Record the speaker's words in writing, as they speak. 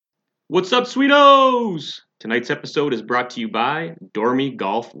What's up, sweetos? Tonight's episode is brought to you by Dormy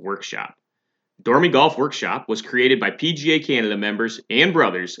Golf Workshop. Dormy Golf Workshop was created by PGA Canada members and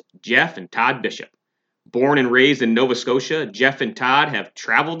brothers Jeff and Todd Bishop. Born and raised in Nova Scotia, Jeff and Todd have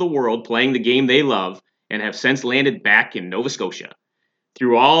traveled the world playing the game they love and have since landed back in Nova Scotia.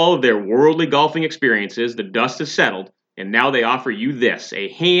 Through all of their worldly golfing experiences, the dust has settled, and now they offer you this, a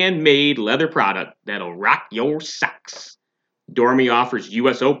handmade leather product that'll rock your socks. Dormy offers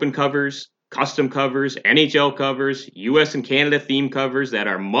U.S. Open covers, custom covers, NHL covers, U.S. and Canada themed covers that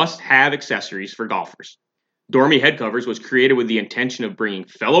are must-have accessories for golfers. Dormy head covers was created with the intention of bringing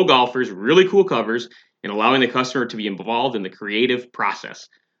fellow golfers really cool covers and allowing the customer to be involved in the creative process.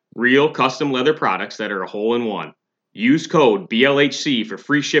 Real custom leather products that are a hole-in-one. Use code BLHC for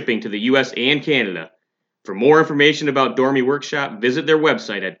free shipping to the U.S. and Canada. For more information about Dormy Workshop, visit their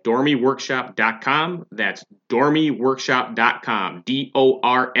website at dormyworkshop.com. That's dormyworkshop.com,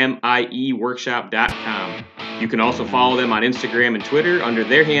 D-O-R-M-I-E workshop.com. You can also follow them on Instagram and Twitter under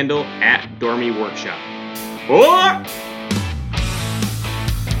their handle at Dormy Workshop. Oh!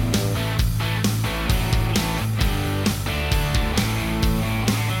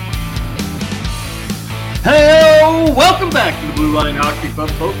 Hello! Welcome back to the Blue Line Hockey Club,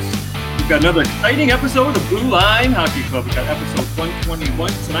 folks. We've got another exciting episode of Blue Line Hockey Club. We've got episode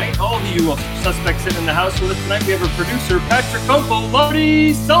 121 tonight. All of you suspects sitting in the house with us tonight. We have our producer, Patrick Koppel,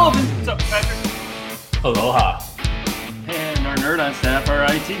 Lottie Sullivan. What's up, Patrick? Aloha. And our nerd on staff, our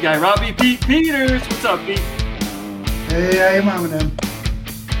IT guy, Robbie Pete Peters. What's up, Pete? Hey, I am Eminem.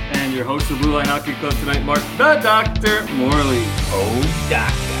 And your host of Blue Line Hockey Club tonight, Mark the Dr. Morley. Oh,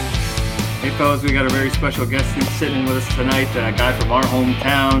 doctor. Hey, fellas, we got a very special guest sitting with us tonight, a guy from our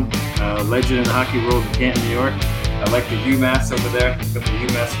hometown, a legend in the hockey world in Canton, New York. I like the UMass over there. Got the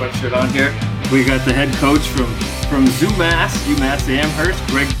UMass sweatshirt on here. We got the head coach from UMass Amherst,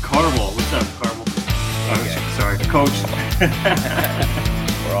 Greg Carvel. What's up, Carvel? Okay. Sorry, coach.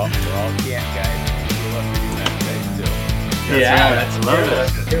 we're all Canton guys. We love the UMass guys too. That's right.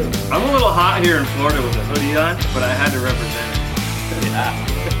 That's true. I'm a little hot here in Florida with the hoodie on, but I had to represent it. Yeah.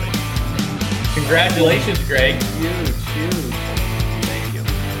 Congratulations, Greg. Huge.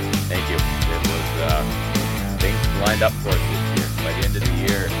 Thank you. It was, things lined up for us this year. By the end of the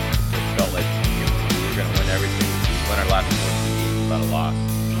year, it felt like we were going to win everything. We won our last 4 games without a loss.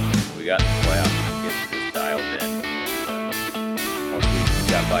 We got in the playoffs and get this dialed in. Once we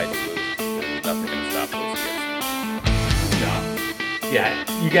got by to lose, there's nothing going to stop those kids. Yeah,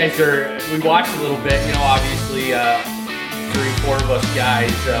 you guys we watched a little bit, obviously 3-4 of us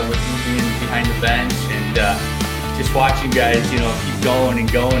guys with you being behind the bench and just watching guys, keep going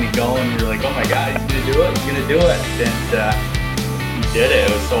and going and going. We were like, oh my God, he's going to do it. And he did it.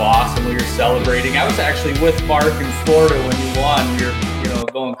 It was so awesome. We were celebrating. I was actually with Mark in Florida when you won. We were,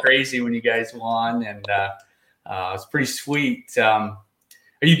 going crazy when you guys won, and it was pretty sweet. Are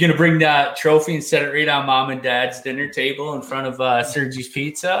you going to bring that trophy and set it right on Mom and Dad's dinner table in front of Sergi's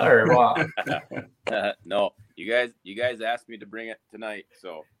Pizza, or what? No. You guys asked me to bring it tonight,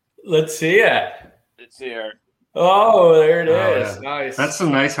 so let's see it. It's here. Oh, there it is. Yeah. Nice. That's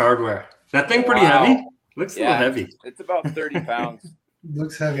some nice hardware. That thing pretty heavy. Looks a little heavy. It's about 30 pounds.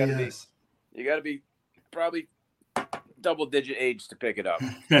 Looks heavy, yes. You got to be probably double-digit age to pick it up.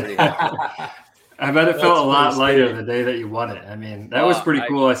 Pretty heavy. I bet it felt a lot lighter the day that you won it. I mean, that was pretty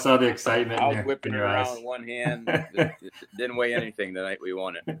cool. I saw the excitement I was in whipping your it around eyes. with one hand. It didn't weigh anything the night we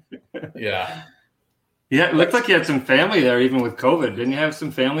won it. Yeah. Yeah, it looked like you had some family there, even with COVID. Didn't you have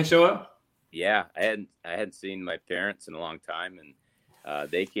some family show up? Yeah, I hadn't seen my parents in a long time, and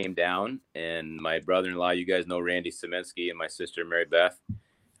they came down. And my brother-in-law, you guys know Randy Seminsky, and my sister Mary Beth.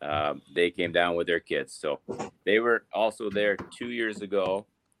 They came down with their kids, so they were also there 2 years ago.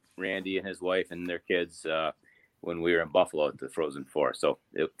 Randy and his wife and their kids when we were in Buffalo at the Frozen Four. So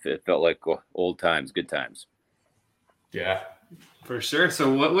it felt like old times, good times. Yeah. For sure.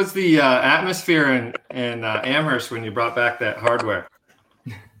 So what was the atmosphere in Amherst when you brought back that hardware?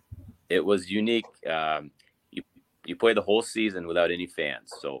 It was unique. You play the whole season without any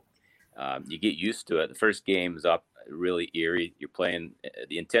fans. So you get used to it. The first game is up really eerie. You're playing,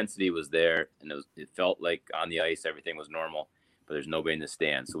 the intensity was there, and it felt like on the ice everything was normal, but there's nobody in the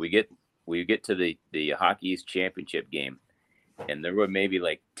stands. So we get to the Hockey East Championship game, and there were maybe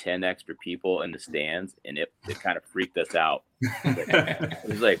like 10 extra people in the stands, and it kind of freaked us out. It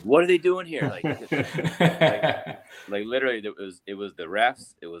was like, what are they doing here? Like literally, it was the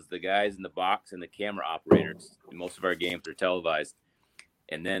refs, it was the guys in the box, and the camera operators. Most of our games were televised,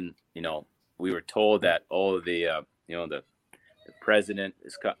 and then we were told that all of the president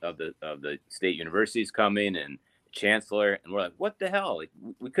of the state university is coming, and chancellor, and we're like, what the hell? Like,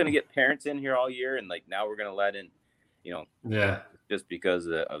 we couldn't get parents in here all year, and like now we're gonna let in, just because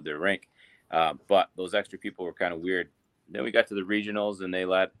of their rank. But those extra people were kind of weird. Then we got to the regionals, and they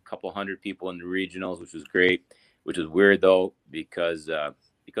let a couple hundred people in the regionals, which was great. Which was weird though, because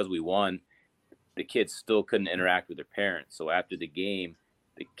we won, the kids still couldn't interact with their parents. So after the game,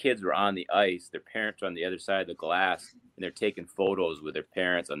 the kids were on the ice, their parents were on the other side of the glass, and they're taking photos with their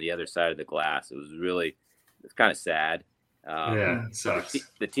parents on the other side of the glass. It's kind of sad. It sucks.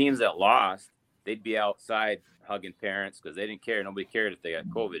 The teams that lost, they'd be outside hugging parents because they didn't care. Nobody cared if they got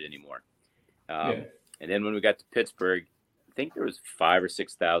COVID anymore. And then when we got to Pittsburgh, I think there was 5,000 or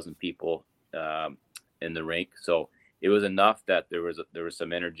 6,000 people in the rink. So it was enough that there was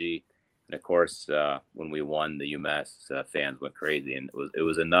some energy. And of course, when we won, the UMass fans went crazy, and it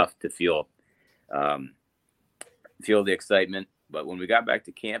was enough to feel the excitement. But when we got back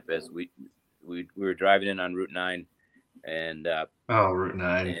to campus, we were driving in on Route 9, and Route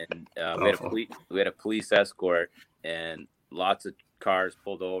 9, and we had a police escort, and lots of cars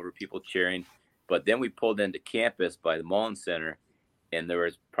pulled over, people cheering. But then we pulled into campus by the Mullins Center, and there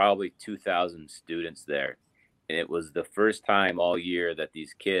was probably 2,000 students there. And it was the first time all year that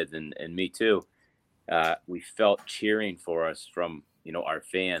these kids, and me too, we felt cheering for us from, our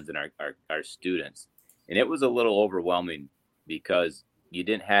fans and our students. And it was a little overwhelming because you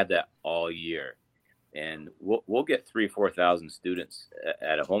didn't have that all year. And we'll get 3,000 or 4,000 students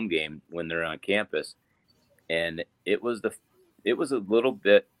at a home game when they're on campus. And it was a little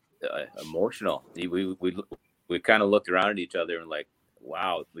bit emotional. We kind of looked around at each other and like,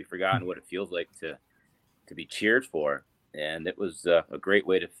 wow, we've forgotten what it feels like to be cheered for. And it was a great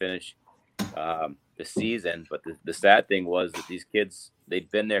way to finish the season. But the sad thing was that these kids,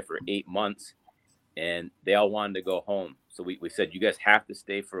 they'd been there for 8 months and they all wanted to go home. So we said, you guys have to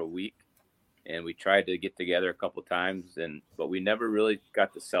stay for a week. And we tried to get together a couple times, but we never really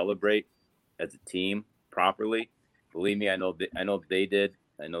got to celebrate as a team properly. Believe me, I know they did.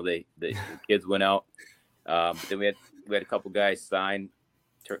 I know the kids went out. Then we had a couple guys sign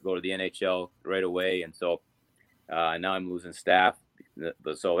to go to the NHL right away, and so now I'm losing staff.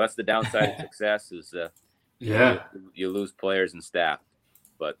 So that's the downside of success is you lose players and staff.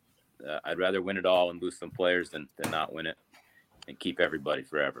 But I'd rather win it all and lose some players than not win it and keep everybody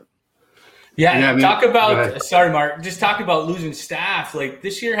forever. Talk about sorry, Mark. Just talk about losing staff. Like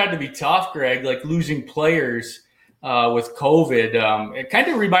this year had to be tough, Greg. Like losing players with COVID. It kind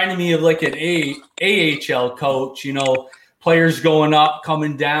of reminded me of like an AHL coach. Players going up,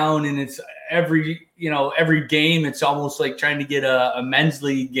 coming down, and it's every game. It's almost like trying to get a men's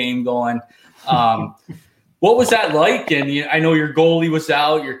league game going. What was that like? And I know your goalie was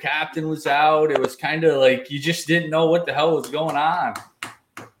out, your captain was out. It was kind of like you just didn't know what the hell was going on.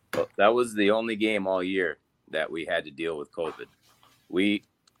 Well, that was the only game all year that we had to deal with COVID. We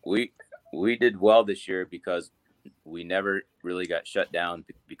did well this year because we never really got shut down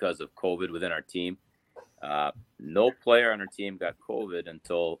because of COVID within our team. No player on our team got COVID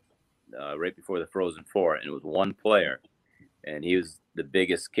until right before the Frozen Four, and it was one player, and he was the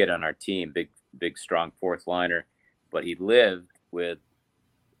biggest kid on our team, big strong fourth liner, but he lived with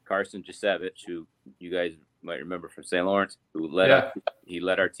Carson Jasevich, who you guys might remember from St. Lawrence, who led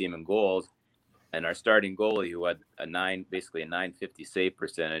our team in goals, and our starting goalie who had basically a 950 save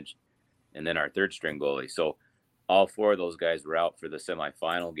percentage, and then our third string goalie. So all four of those guys were out for the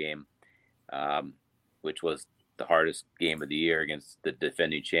semifinal game, which was the hardest game of the year against the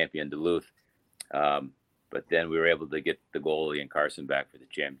defending champion Duluth. But then we were able to get the goalie and Carson back for the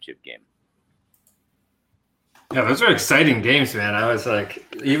championship game. Yeah, those were exciting games, man. I was like,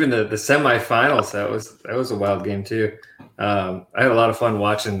 even the semifinals, that was a wild game too. I had a lot of fun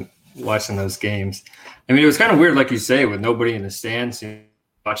watching those games. I mean, it was kind of weird, like you say, with nobody in the stands,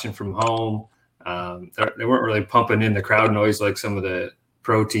 watching from home. They weren't really pumping in the crowd noise like some of the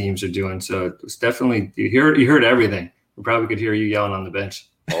pro teams are doing. So it was definitely you heard everything. We probably could hear you yelling on the bench.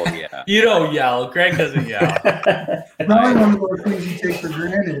 Oh yeah, you don't yell. Greg doesn't yell. Probably one of those things you take for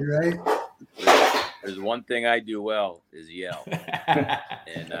granted, right? There's one thing I do well is yell,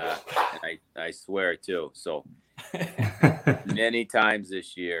 and I swear too. So many times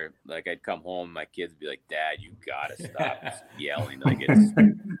this year, like I'd come home, my kids would be like, "Dad, you gotta stop yelling!" Like it's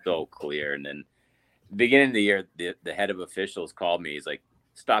so clear. And then beginning of the year, the head of officials called me. He's like,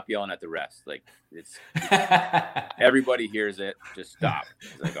 "Stop yelling at the refs. Like it's everybody hears it. Just stop."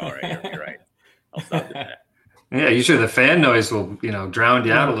 He's like, "All right, you're right. I'll stop doing that." Yeah, usually the fan noise will, drown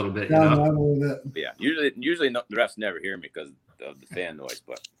you out a little bit. Down a little bit. Yeah, usually the refs never hear me because of the fan noise,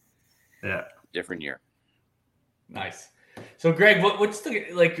 but yeah, different year. Nice. So, Greg, what's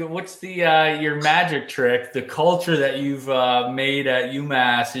the your magic trick? The culture that you've made at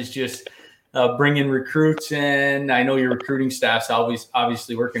UMass is just bringing recruits in. I know your recruiting staff's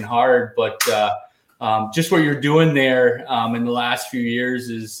obviously working hard, but just what you're doing there in the last few years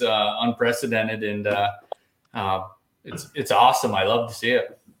is unprecedented, and it's awesome. I love to see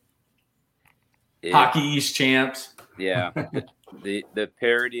it. Hockey East champs. Yeah, the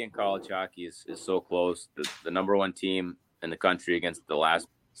parity in college hockey is so close. The number one team in the country against the last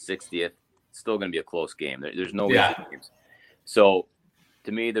 60th, it's still going to be a close game. There's no easy games. So,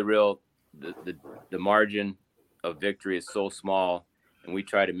 to me, the margin of victory is so small, and we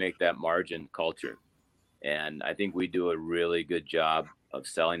try to make that margin culture. And I think we do a really good job of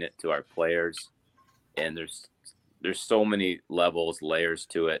selling it to our players. And there's so many levels, layers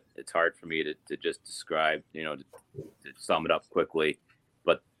to it. It's hard for me to just describe, to sum it up quickly.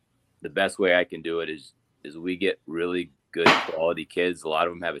 But the best way I can do it is we get really good quality kids. A lot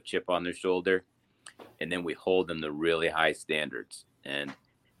of them have a chip on their shoulder, and then we hold them to really high standards. And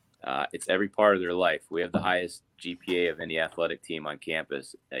it's every part of their life. We have the highest GPA of any athletic team on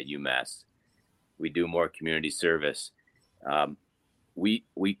campus at UMass. We do more community service. We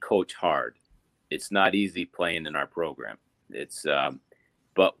coach hard. It's not easy playing in our program.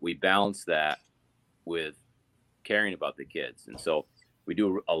 But we balance that with caring about the kids. And so we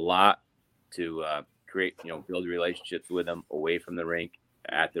do a lot to create, build relationships with them away from the rink,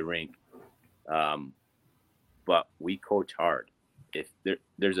 at the rink. But we coach hard. If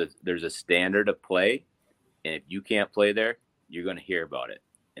there's a standard of play, and if you can't play there, you're going to hear about it.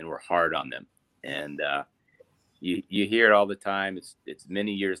 And we're hard on them. And you hear it all the time. It's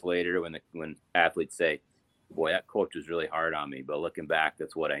many years later when athletes say, "Boy, that coach was really hard on me," but looking back,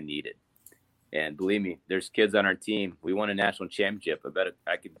 that's what I needed. And believe me, there's kids on our team. We won a national championship. I bet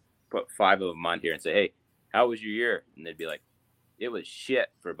I could put 5 of them on here and say, "Hey, how was your year?" And they'd be like, "It was shit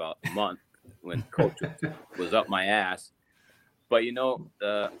for about a month when coach was up my ass." But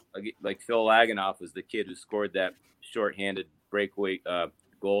like Phil Laganoff was the kid who scored that shorthanded breakaway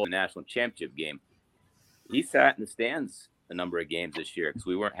goal in the national championship game. He sat in the stands a number of games this year because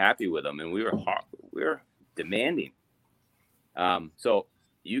we weren't happy with him, and we were demanding. So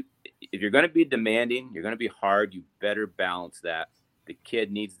if you're going to be demanding, you're going to be hard. You better balance that. The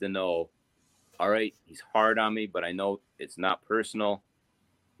kid needs to know, all right, he's hard on me, but I know it's not personal.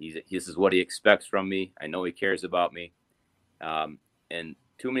 This is what he expects from me. I know he cares about me. And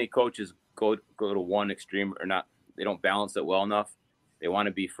too many coaches go to one extreme or not. They don't balance it well enough. They want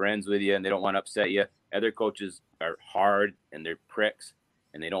to be friends with you and they don't want to upset you. Other coaches are hard and they're pricks,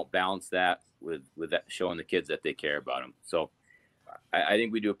 and they don't balance that with that, showing the kids that they care about them. So I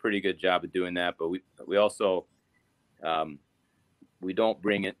think we do a pretty good job of doing that, but we also we don't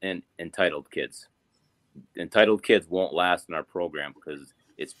bring in entitled kids. Entitled kids won't last in our program because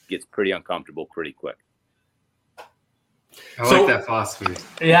it gets pretty uncomfortable pretty quick. I like that philosophy.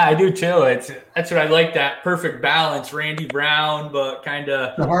 Yeah, I do too. That's what I like, that perfect balance. Randy Brown, but kind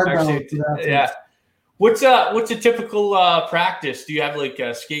of the hard balance. Yeah. What's a typical practice? Do you have like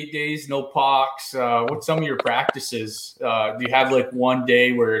skate days, no pucks? What's some of your practices? Do you have like one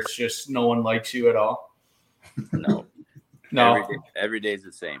day where it's just no one likes you at all? No. Every day is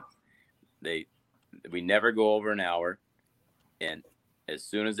the same. We never go over an hour, and as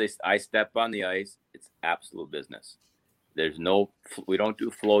soon as I step on the ice, it's absolute business. We don't do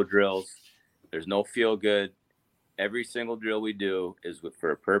flow drills. There's no feel good. Every single drill we do is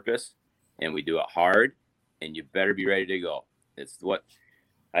for a purpose, and we do it hard, and you better be ready to go. It's what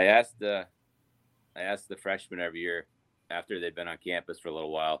I ask the freshmen every year after they've been on campus for a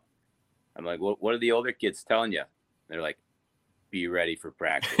little while. I'm like, what are the older kids telling you? They're like, be ready for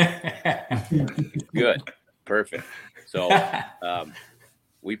practice. Good. Perfect. So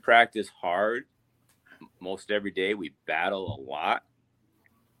we practice hard most every day. We battle a lot,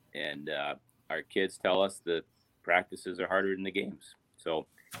 and our kids tell us that practices are harder than the games. So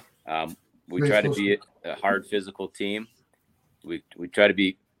we try to be a hard physical team. We try to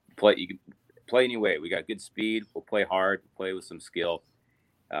you can play any way. We got good speed. We'll play hard, play with some skill.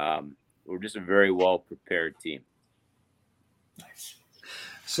 We're just a very well prepared team. Nice.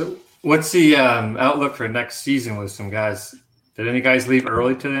 So what's the outlook for next season with some guys? Did any guys leave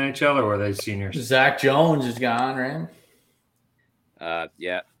early to the NHL, or were they seniors? Zach Jones is gone, right?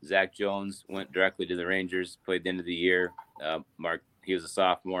 Yeah, Zach Jones went directly to the Rangers, played the end of the year. Mark, he was a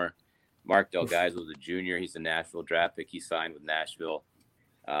sophomore. Mark Delgaize was a junior. He's a Nashville draft pick. He signed with Nashville.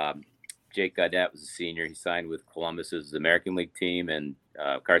 Jake Gaudette was a senior. He signed with Columbus's American League team, and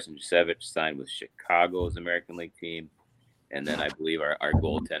Carson Jusevich signed with Chicago's American League team. And then I believe our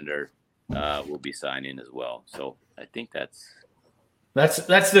goaltender, will be signing as well. So I think that's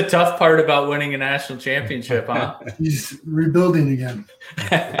the tough part about winning a national championship, huh? He's rebuilding again.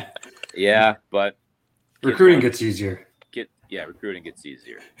 yeah, but Recruiting gets easier. Recruiting gets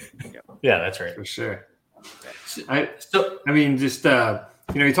easier. Yeah, that's right. For sure. You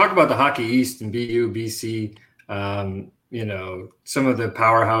talk about the Hockey East and BU, BC, some of the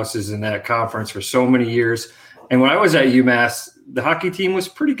powerhouses in that conference for so many years. And when I was at UMass, the hockey team was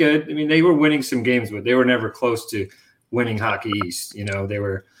pretty good. I mean, they were winning some games, but they were never close to winning Hockey East. They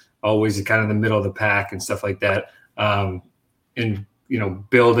were always kind of the middle of the pack and stuff like that.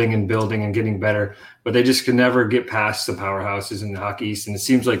 Building and getting better, but they just could never get past the powerhouses in the Hockey East. And it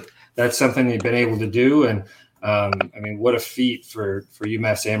seems like that's something they've been able to do. And what a feat for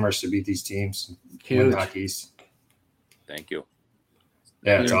UMass Amherst to beat these teams in the Hockey East. Thank you.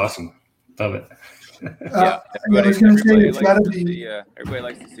 Yeah, it's awesome. Love it. I was going to say it's got to be. Everybody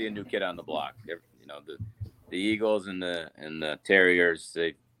likes to see a new kid on the block. The Eagles and the Terriers.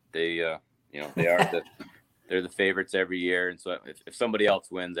 They're the favorites every year, and so if somebody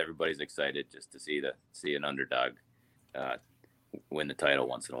else wins, everybody's excited just to see an underdog win the title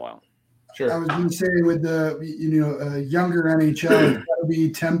once in a while. Sure. I was going to say with the younger NHL, it's got to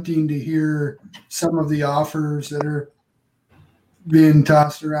be tempting to hear some of the offers that are being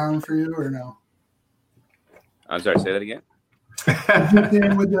tossed around for you, or no? I'm sorry, say that again.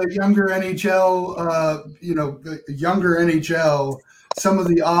 With the younger NHL, some of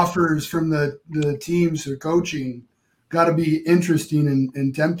the offers from the teams who are coaching got to be interesting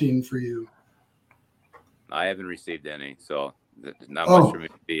and tempting for you. I haven't received any, so there's not much for me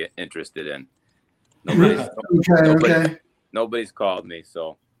to be interested in. Nobody's called me,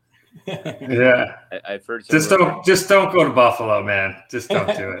 so yeah. I've heard. Just don't go to Buffalo, man. Just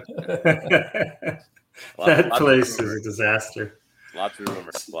don't do it. That place is a disaster. Lots of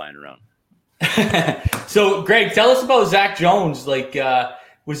rumors flying around. So, Greg, tell us about Zach Jones.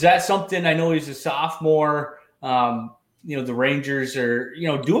 Was that something? I know he's a sophomore. The Rangers are,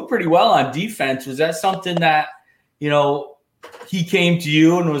 doing pretty well on defense. Was that something that, he came to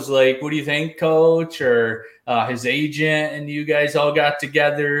you and was like, what do you think, coach? Or his agent and you guys all got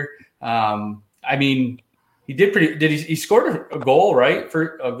together? He did he scored a goal, right?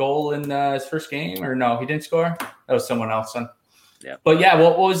 For a goal in his first game, or no, he didn't score? That was someone else. Yeah. But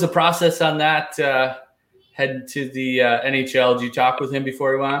what was the process on that? Heading to the NHL, did you talk with him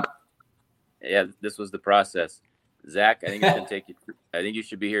before he went? Yeah, this was the process. Zach, I think it's going to take you. I think you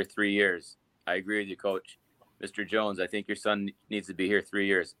should be here 3 years. I agree with you, Coach. Mr. Jones, I think your son needs to be here 3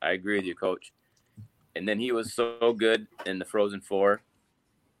 years. I agree with you, Coach. And then he was so good in the Frozen Four.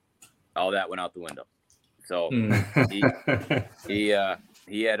 All that went out the window. So he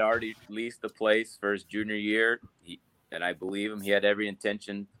had already leased the place for his junior year. And I believe him. He had every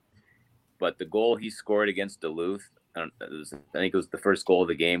intention. But the goal he scored against Duluth, I think it was the first goal of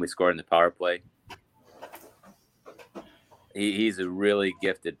the game. We scored in the power play. He's a really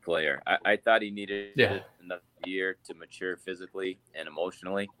gifted player. I thought he needed another year to mature physically and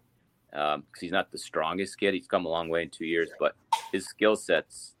emotionally because he's not the strongest kid. He's come a long way in 2 years, but his skill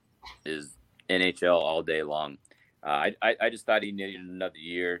sets is NHL all day long. I just thought he needed another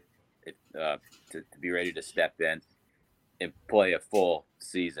year to be ready to step in and play a full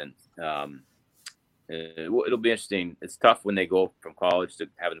season. It'll be interesting. It's tough when they go from college to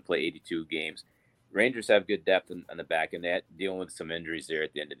having to play 82 games. Rangers have good depth on the back end. They're dealing with some injuries there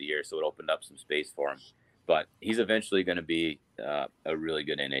at the end of the year, so it opened up some space for him. But he's eventually going to be a really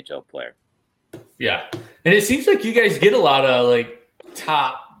good NHL player. Yeah, and it seems like you guys get a lot of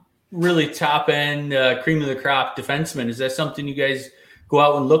really top end, cream of the crop defensemen. Is that something you guys go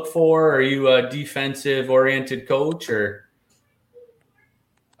out and look for? Are you a defensive oriented coach or?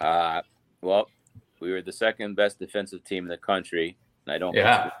 Well, we were the second best defensive team in the country. And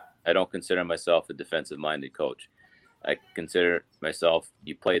I don't consider myself a defensive-minded coach. I consider myself,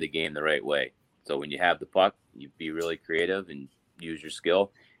 you play the game the right way. So when you have the puck, you be really creative and use your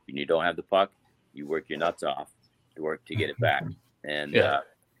skill. When you don't have the puck, you work your nuts off to work to get it back. And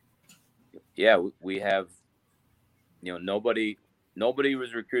we have, nobody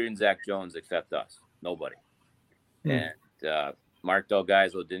was recruiting Zach Jones except us. Nobody. And Mark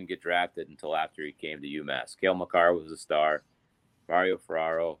Delgaiso didn't get drafted until after he came to UMass. Cale Makar was a star. Mario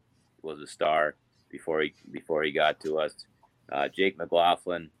Ferraro was a star before he got to us. Jake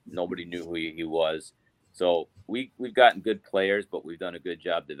McLaughlin, nobody knew who he was. So we've gotten good players, but we've done a good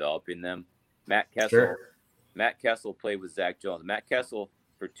job developing them. Matt Kessel played with Zach Jones. Matt Kessel,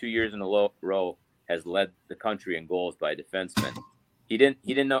 for 2 years in a row, has led the country in goals by defensemen. He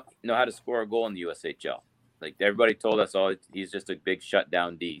didn't know how to score a goal in the USHL. like everybody told us, oh, he's just a big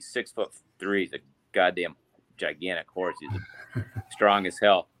shutdown D. 6'3", he's a goddamn gigantic horse. He's strong as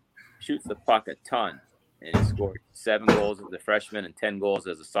hell. Shoots the puck a ton, and he scored 7 goals as a freshman and 10 goals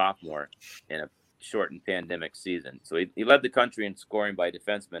as a sophomore in a shortened pandemic season. So he led the country in scoring by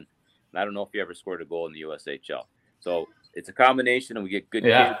defensemen. And I don't know if he ever scored a goal in the USHL. So it's a combination, and we get good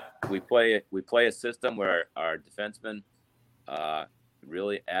kids. We play a system where our defensemen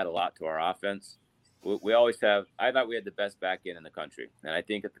really add a lot to our offense. We always have. I thought we had the best back end in the country, and I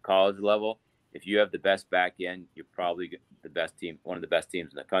think at the college level, if you have the best back end, you're probably the best team, one of the best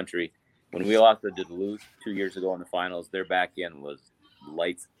teams in the country. When we lost to Duluth 2 years ago in the finals, their back end was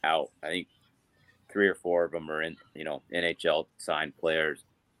lights out. I think 3 or 4 of them are in, NHL signed players.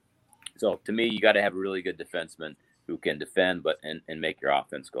 So to me, you got to have a really good defenseman who can defend, and make your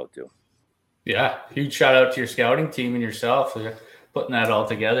offense go too. Yeah, huge shout out to your scouting team and yourself for putting that all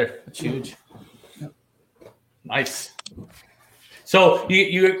together. It's huge. Nice. So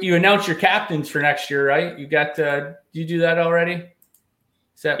you announced your captains for next year, right? You got you do that already?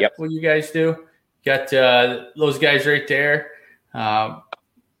 Is that what you guys do? Got those guys right there. Talk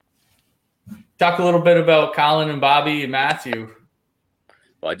a little bit about Colin and Bobby and Matthew.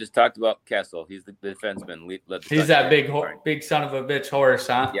 Well, I just talked about Kessel. He's the defenseman. He's that big son of a bitch horse,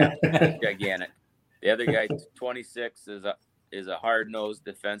 huh? Yeah, gigantic. The other guy, 26, is a hard-nosed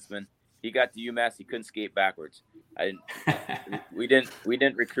defenseman. He got to UMass. He couldn't skate backwards. We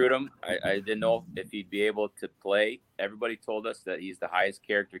didn't recruit him. I didn't know if he'd be able to play. Everybody told us that he's the highest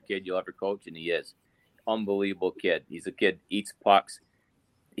character kid you'll ever coach, and he is. Unbelievable kid. He's a kid, eats pucks.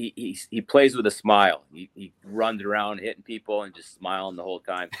 He plays with a smile. He runs around hitting people and just smiling the whole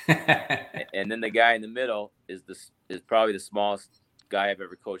time. And then the guy in the middle is probably the smallest guy I've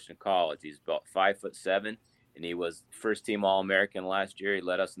ever coached in college. He's about 5'7", and he was first team All-American last year. He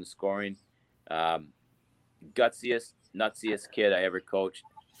led us in scoring. Gutsiest, nutsiest kid I ever coached,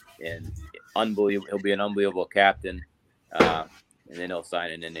 and unbelievable. He'll be an unbelievable captain, and then he'll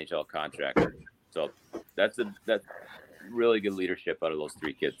sign an NHL contract. So that's really good leadership out of those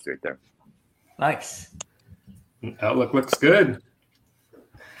 3 kids right there. Nice. Outlook looks good.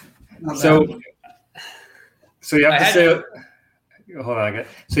 So you have to say. Hold on,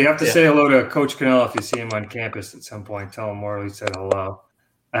 so you have to say hello to Coach Cannell if you see him on campus at some point. Tell him Morley said hello.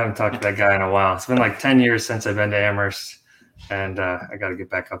 I haven't talked to that guy in a while. It's been like 10 years since I've been to Amherst, and I got to get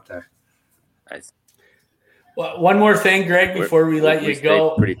back up there. Nice. Well, one more thing, Greg, before we let you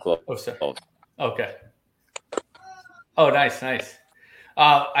go. Pretty close. Oh, sorry. Okay. Oh, nice.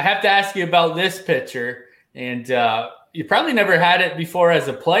 I have to ask you about this pitcher, and you probably never had it before as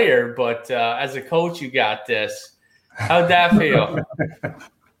a player, but as a coach, you got this. How'd that feel?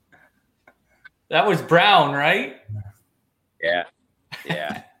 That was Brown, right? Yeah.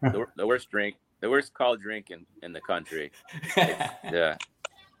 The worst college drink in the country.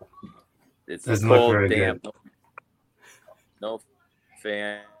 It's cold, damp, no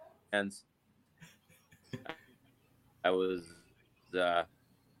fans. I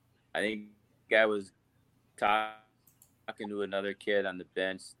think I was talking to another kid on the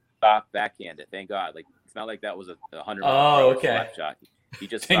bench. Stopped backhanded. Thank God. Like, it's not like that was a 100 slap shot. He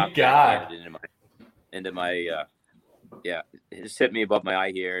just stopped backhanded into my it just hit me above my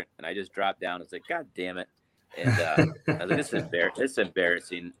eye here, and I just dropped down. It's like, God damn it. And I was like, this is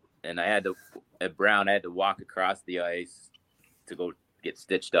embarrassing. And I had to walk across the ice to go get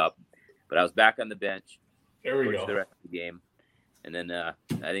stitched up. But I was back on the bench. There we go. The rest of the game. And then I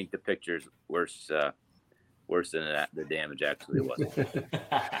think the picture's worse than the damage actually was.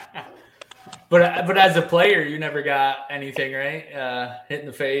 But as a player, you never got anything, right? Hit in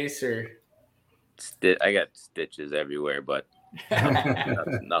the face or? I got stitches everywhere, but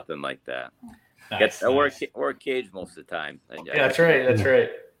nothing like that. Nice, I wear a cage most of the time. That's right.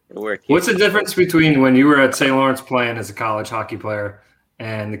 What's the difference between when you were at St. Lawrence playing as a college hockey player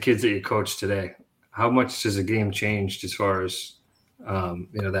and the kids that you coach today? How much does the game change as far as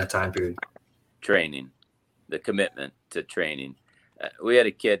that time period? Training, the commitment to training. We had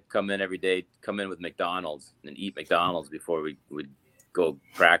a kid come in every day, with McDonald's and eat McDonald's before we would go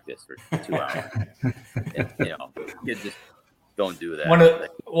practice for 2 hours. And, kids just don't do that.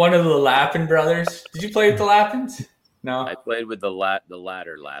 One of the Lappin brothers. Did you play with the Lappins? No, I played with the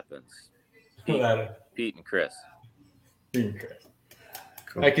latter Lappins. Pete and Chris.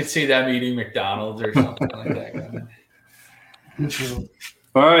 Cool. I could see them eating McDonald's or something like that.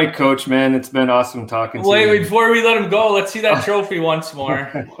 All right, Coach, man, it's been awesome talking to you. Wait, before we let him go, let's see that trophy once more.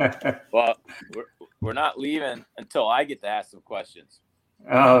 Well, we're not leaving until I get to ask some questions.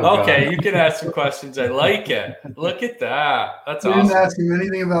 Oh, Okay, God. you can ask some questions. I like it. Look at that. That's We awesome. didn't ask him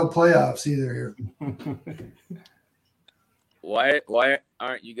anything about playoffs either. Why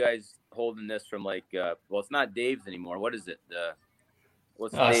aren't you guys holding this from well, it's not Dave's anymore. What is it?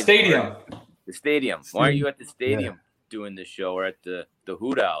 What's Dave's Stadium. part? The stadium. Why aren't you at the stadium doing this show or at the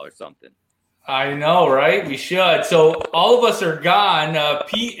Hoot Owl or something? I know, right? We should. So all of us are gone.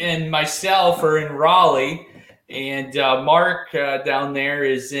 Pete and myself are in Raleigh, and Mark down there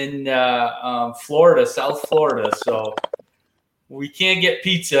is in Florida, South Florida. So we can't get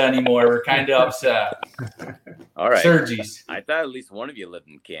pizza anymore. We're kind of upset. All right. Sergi's. I thought at least one of you lived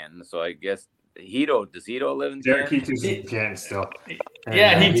in Canton, so I guess does Hito live in Derek Canton? Hito's in Canton still.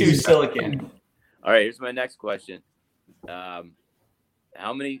 Yeah, And, he too still again. All right, here's my next question. How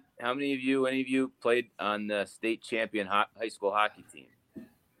many of you played on the state champion high school hockey team?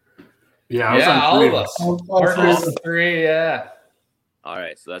 Yeah, I was on all three of of us. All Marcus, 3, yeah. All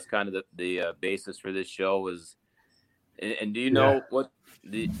right, so that's kind of the basis for this show was. And do you know what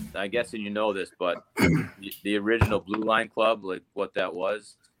I guess you know this, but the original Blue Line Club, like what that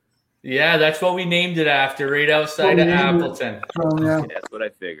was? Yeah, that's what we named it after, right outside of Appleton. Yeah. That's what I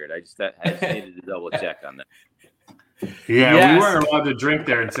figured. I just needed to double check on that. Yeah, Yes. we weren't allowed to drink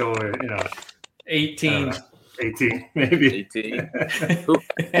there until 18. 18, maybe. 18.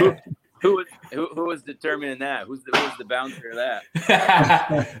 Who was determining that? Who was the bouncer of that?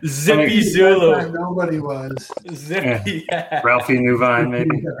 Zippy Zulu. Nobody was. Zippy. Yeah. Ralphie Newvine,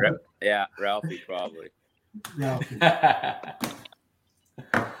 maybe. Yeah, Ralphie probably. Ralphie.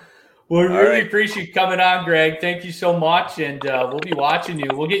 We really right. appreciate you coming on, Greg. Thank you so much, and we'll be watching you.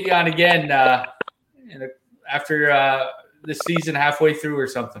 We'll get you on again after the season, halfway through or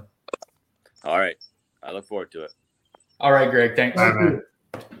something. All right, I look forward to it. All right, Greg. Thanks. All right, man.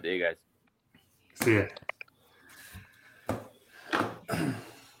 See you guys. See ya.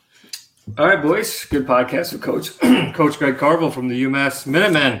 All right, boys. Good podcast with Coach Greg Carvel from the UMass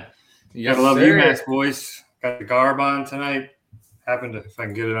Minutemen. You gotta love UMass, boys. Got the garb on tonight. Happened to, if I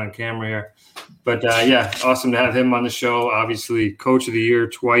can get it on camera here. But awesome to have him on the show. Obviously, Coach of the Year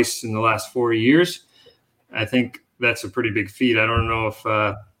twice in the last 4 years. I think that's a pretty big feat. I don't know if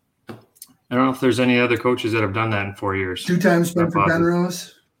there's any other coaches that have done that in 4 years. 2 times spent for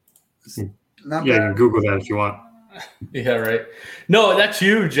Penrose. Not You bad. can Google that if you want. Yeah, right. No, that's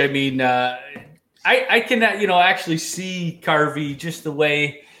huge. I mean, I can actually see Carvey just the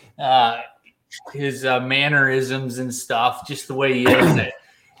way his mannerisms and stuff, just the way he is. That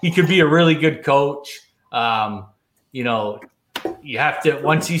he could be a really good coach. You have to,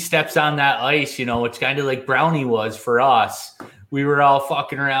 once he steps on that ice, it's kind of like Brownie was for us. We were all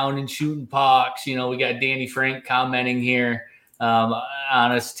fucking around and shooting pucks. We got Danny Frank commenting here on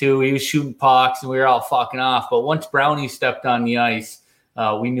us too. He was shooting pucks and we were all fucking off. But once Brownie stepped on the ice,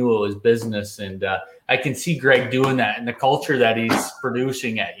 we knew it was business. And I can see Greg doing that. And the culture that he's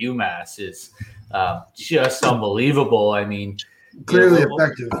producing at UMass is just unbelievable. I mean, Clearly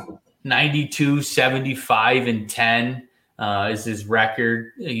effective. 92, 75, and 10 is his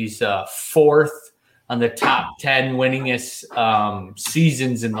record. He's fourth on the top 10 winningest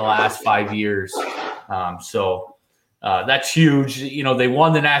seasons in the last 5 years. So that's huge. They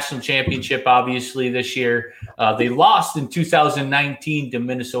won the national championship, obviously, this year. They lost in 2019 to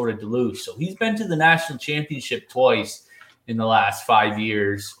Minnesota Duluth. So he's been to the national championship twice in the last 5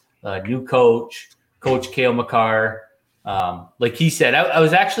 years. New coach, Coach Cale McCarr. Like he said, I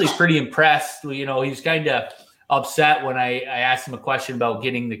was actually pretty impressed. He was kind of upset when I asked him a question about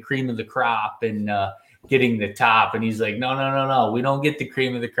getting the cream of the crop and getting the top. And he's like, no. We don't get the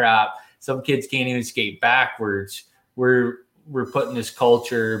cream of the crop. Some kids can't even skate backwards. We're putting this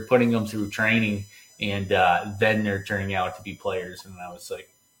culture, putting them through training, and then they're turning out to be players. And I was like,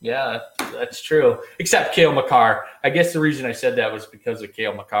 yeah, that's true. Except Cale McCarr. I guess the reason I said that was because of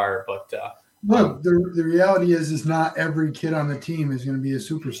Cale McCarr. But look, the reality is not every kid on the team is going to be a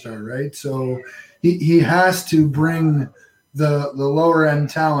superstar, right? So he has to bring the lower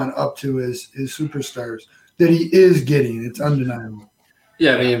end talent up to his superstars that he is getting. It's undeniable.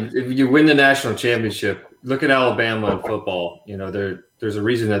 Yeah, I mean, if you win the national championship, look at Alabama in football. There's a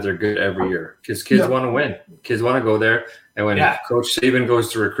reason that they're good every year because kids want to win. Kids want to go there. And when Coach Saban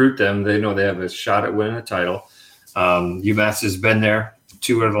goes to recruit them, they know they have a shot at winning a title. UMass has been there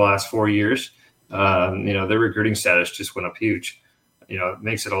 2 out of the last 4 years. Their recruiting status just went up huge. It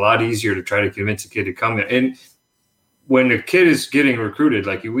makes it a lot easier to try to convince a kid to come there. And when a kid is getting recruited,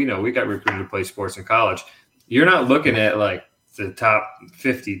 like we got recruited to play sports in college, you're not looking at like the top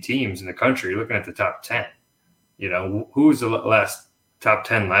 50 teams in the country. You're looking at the top 10. Who was the last top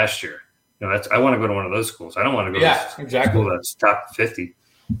 10 last year? I want to go to one of those schools. I don't want to go to a school that's top 50.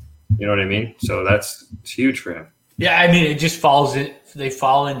 You know what I mean? So it's huge for him. Yeah, I mean, it just they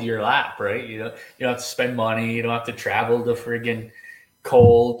fall into your lap, right? You don't have to spend money. You don't have to travel to friggin'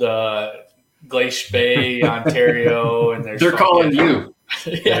 cold Glacier Bay, Ontario, and they're calling you.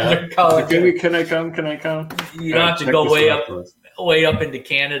 They're calling. Can I come? You don't have to go way up into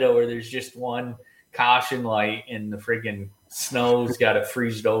Canada where there's just one caution light and the friggin' snow's got it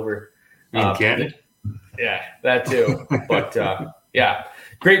freezed over. In Canada? Yeah, that too. But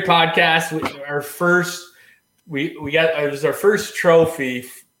great podcast. It was our first trophy,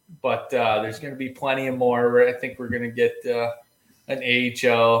 but there's going to be plenty of more. I think we're going to get an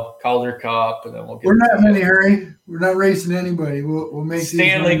AHL Calder Cup, and then we're not in any hurry. We're not racing anybody. We'll make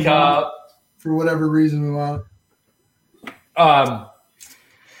Stanley Cup for whatever reason we want.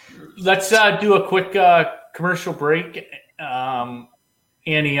 Let's do a quick commercial break.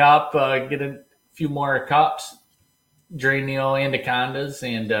 Annie up, get a few more cups, drain the old anacondas,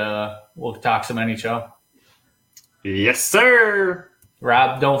 and we'll talk some NHL. Yes, sir.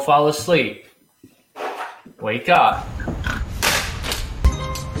 Rob, don't fall asleep. Wake up.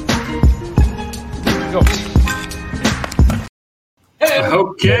 Go.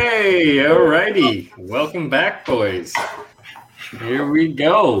 Okay, all righty. Welcome back, boys. Here we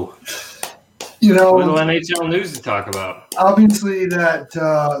go. A little NHL news to talk about. Obviously, that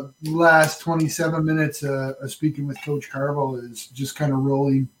last 27 minutes of speaking with Coach Carvel is just kind of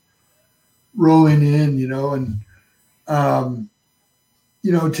rolling in, and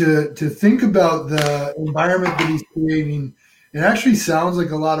to think about the environment that he's creating, it actually sounds like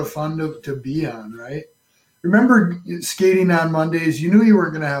a lot of fun to be on, right? Remember skating on Mondays, you knew you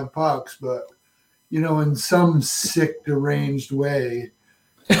weren't going to have pucks, but, in some sick, deranged way,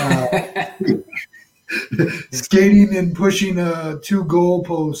 skating and pushing 2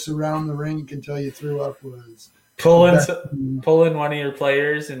 goalposts around the rink until you threw up was pulling one of your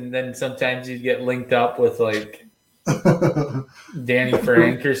players, and then sometimes you'd get linked up with like Danny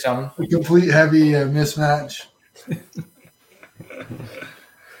Frank or something. A complete heavy mismatch.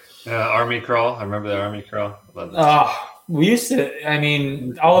 Army crawl. I remember the Army crawl. We used to. I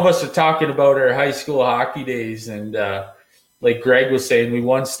mean, all of us are talking about our high school hockey days, and like Greg was saying, we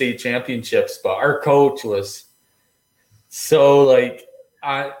won state championships, but our coach was so like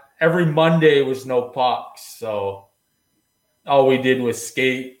every Monday was no pucks, so all we did was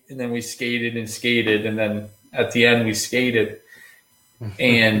skate, and then we skated, and then at the end we skated,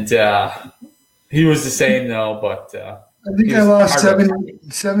 and he was the same though. But I think I lost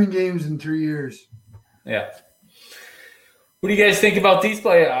seven games in 3 years. Yeah. What do you guys think about these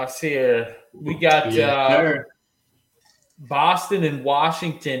playoffs here? We got Boston and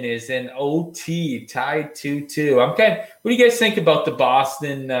Washington is in OT, tied 2-2. What do you guys think about the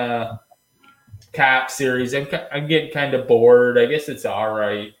Boston Cap series? I'm getting kind of bored. I guess it's all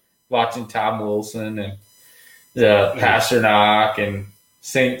right watching Tom Wilson and Pasternak and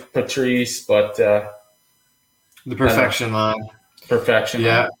St. Patrice, but the perfection line. Perfection.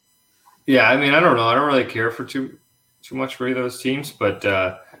 Yeah. Yeah, I mean, I don't know. I don't really care for too much for either of those teams, but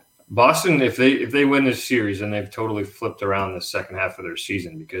Boston, if they win this series, then they've totally flipped around the second half of their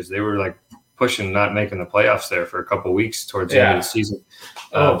season, because they were like pushing not making the playoffs there for a couple of weeks towards the end of the season.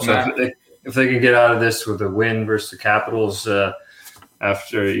 So if they can get out of this with a win versus the Capitals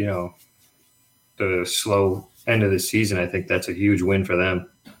after the slow end of the season, I think that's a huge win for them.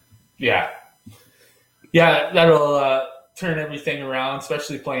 Yeah, that'll turn everything around,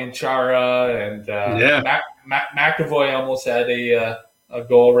 especially playing Chara and McAvoy almost had a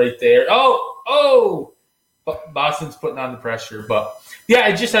goal right there. Oh, Boston's putting on the pressure, but yeah,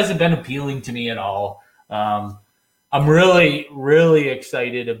 it just hasn't been appealing to me at all. I'm really, really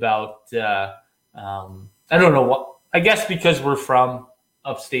excited about. I don't know what. I guess because we're from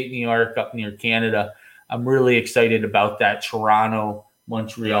upstate New York, up near Canada, I'm really excited about that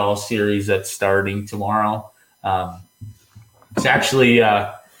Toronto-Montreal series that's starting tomorrow. It's actually.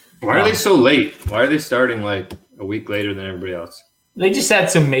 Why are they so late? Why are they starting like a week later than everybody else? They just had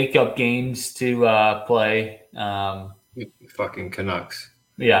some makeup games to play. Fucking Canucks.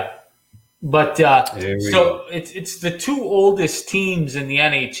 Yeah. But so it's the 2 oldest teams in the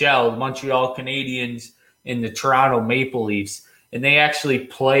NHL, Montreal Canadiens and the Toronto Maple Leafs. And they actually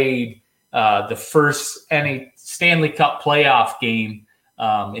played the first Stanley Cup playoff game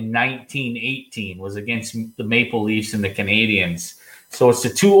in 1918 was against the Maple Leafs and the Canadiens. So it's the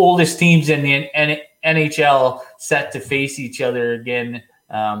 2 oldest teams in the NHL set to face each other again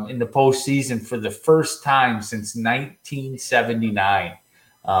in the postseason for the first time since 1979.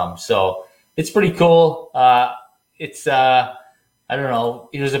 So it's pretty cool. I I don't know.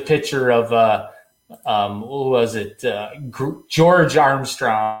 Here's a picture of what was it? George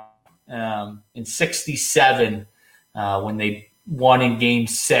Armstrong in '67 when they won in Game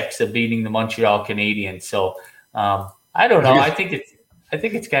 6 of beating the Montreal Canadiens. So I don't know. I think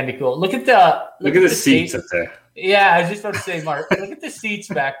it's kind of cool. Look at the seats up there. Yeah, I was just about to say, Mark. Look at the seats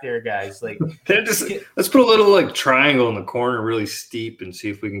back there, guys. Like, let's put a little triangle in the corner, really steep, and see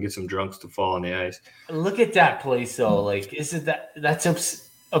if we can get some drunks to fall on the ice. Look at that place, though. Like, isn't that's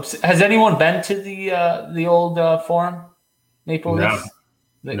has anyone been to the old Forum, Maple Leafs?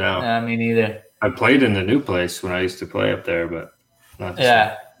 No, me neither. I played in the new place when I used to play up there, but not the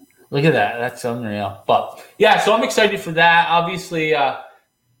same. Look at that. That's unreal. But yeah, so I'm excited for that. Obviously,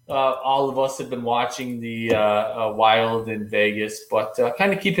 all of us have been watching the Wild in Vegas, but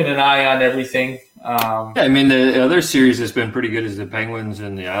kind of keeping an eye on everything. I mean, the other series has been pretty good as the Penguins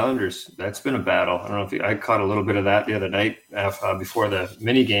and the Islanders. That's been a battle. I don't know if I caught a little bit of that the other night before the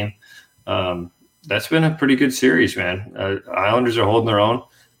mini game. That's been a pretty good series, man. Islanders are holding their own,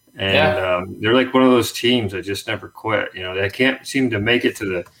 and they're like one of those teams that just never quit. You know, they can't seem to make it to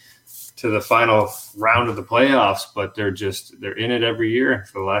the final round of the playoffs, but they're in it every year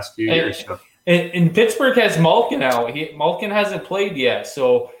for the last few years. So. And Pittsburgh has Malkin out. Malkin hasn't played yet,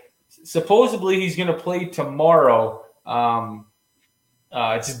 so supposedly he's going to play tomorrow.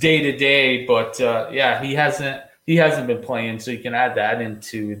 It's day to day, but he hasn't been playing, so you can add that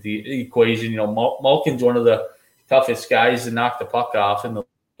into the equation. You know, Malkin's one of the toughest guys to knock the puck off in the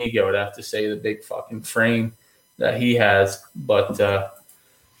league. I would have to say, the big fucking frame that he has, but.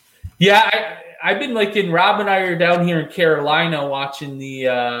 I've been Rob and I are down here in Carolina watching the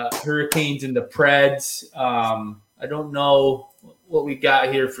Hurricanes and the Preds. I don't know what we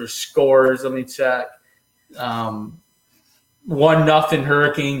got here for scores. Let me check. 1-0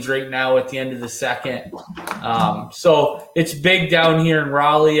 Hurricanes right now at the end of the second. So it's big down here in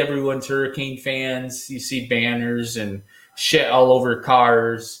Raleigh. Everyone's Hurricane fans. You see banners and shit all over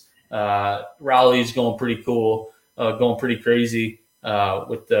cars. Raleigh's going pretty cool, going pretty crazy.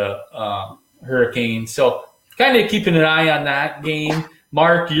 With the Hurricanes. So kind of keeping an eye on that game.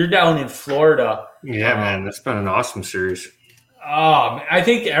 Mark, you're down in Florida. Yeah, man, that's been an awesome series. I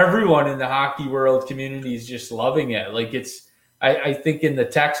think everyone in the hockey world community is just loving it. Like I think in the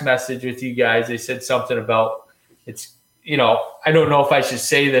text message with you guys, they said something about it's, I don't know if I should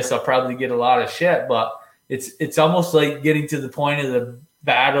say this. I'll probably get a lot of shit, but it's almost like getting to the point of the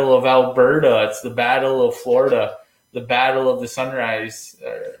Battle of Alberta. It's the Battle of Florida. The battle of the Sunrise.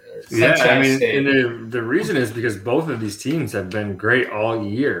 And the reason is because both of these teams have been great all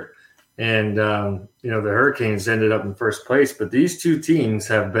year, and the Hurricanes ended up in first place. But these two teams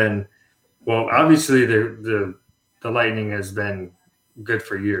have been, well, obviously the Lightning has been good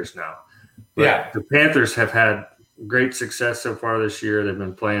for years now. But the Panthers have had great success so far this year. They've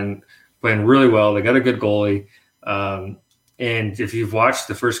been playing really well. They got a good goalie, and if you've watched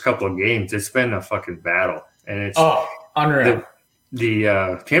the first couple of games, it's been a fucking battle. And it's unreal. The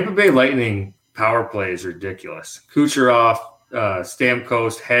Tampa Bay Lightning power play is ridiculous. Kucherov,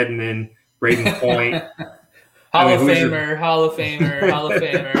 Stamkos, Hedman, Braden Point. Hall of Famer.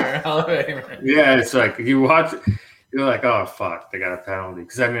 Yeah, it's like you watch it, you're like, oh, fuck, they got a penalty.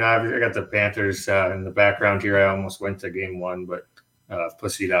 Because, I got the Panthers in the background here. I almost went to game one, but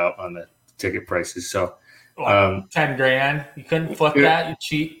pussied out on the ticket prices. So $10,000. You couldn't flip that, you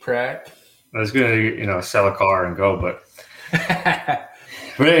cheap prick. I was gonna, sell a car and go, but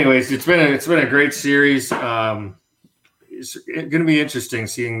anyways, it's been a great series. It's gonna be interesting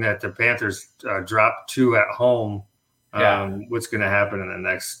seeing that the Panthers drop 2 at home. What's gonna happen in the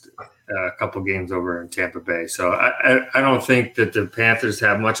next couple games over in Tampa Bay? So I don't think that the Panthers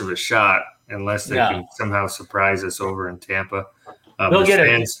have much of a shot unless they can somehow surprise us over in Tampa. They'll get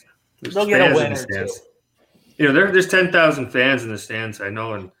a win or two. There's 10,000 fans in the stands. I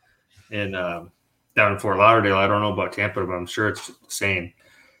know, and down in Fort Lauderdale. I don't know about Tampa, but I'm sure it's the same.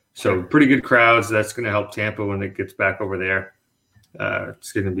 So pretty good crowds. That's going to help Tampa when it gets back over there.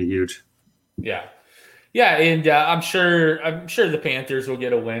 It's going to be huge. Yeah, and I'm sure the Panthers will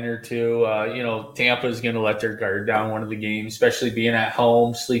get a win or two. Tampa's going to let their guard down one of the games, especially being at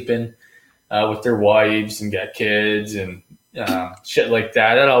home, sleeping with their wives and got kids and shit like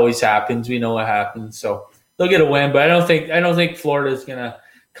that. That always happens. We know what happens. So they'll get a win, but I don't think Florida's going to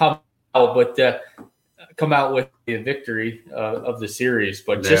come out with the victory of the series.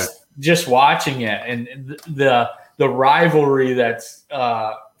 But just watching it and the rivalry that's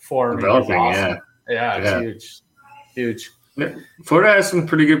forming is awesome. It's huge. Florida has some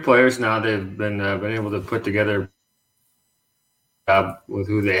pretty good players now. They've been able to put together with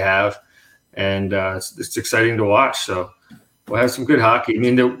who they have, and it's exciting to watch. So We'll have some good hockey. I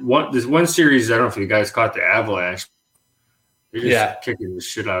mean, there's one series, I don't know if you guys caught the Avalanche. They're just kicking the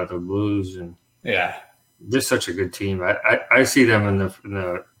shit out of the Blues, and they're such a good team. I see them in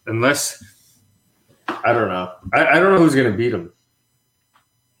the unless I don't know. I don't know who's going to beat them.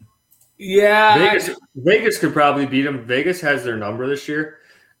 Yeah, Vegas could probably beat them. Vegas has their number this year.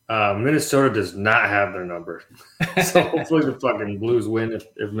 Minnesota does not have their number, so hopefully the fucking Blues win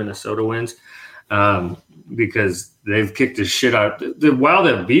if Minnesota wins, because they've kicked the shit out. The Wild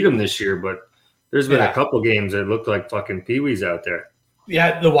have beat them this year, but there's been a couple games that looked like fucking peewees out there.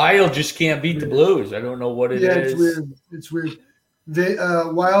 Yeah, the Wild just can't beat the Blues. I don't know what it is. It's weird.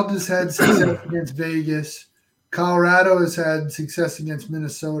 Wild has had success against Vegas. Colorado has had success against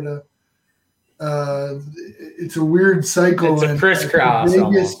Minnesota. It's a weird cycle. It's a crisscross.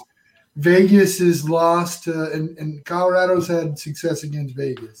 Vegas is lost, and Colorado's had success against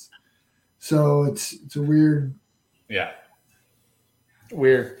Vegas. So it's a weird. Yeah.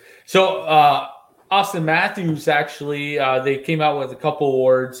 Weird. So Austin Matthews actually, they came out with a couple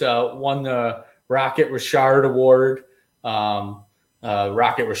awards. Won the Rocket Richard Award.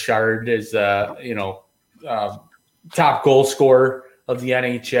 Rocket Richard is top goal scorer of the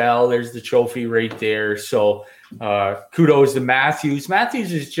NHL. There's the trophy right there. So kudos to Matthews.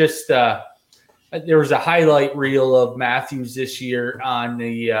 Matthews is just there was a highlight reel of Matthews this year on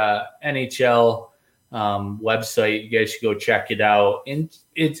the NHL website. You guys should go check it out. And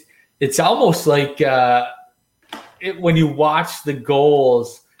it's almost like when you watch the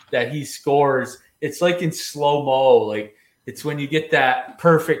goals that he scores, it's like in slow-mo. Like it's when you get that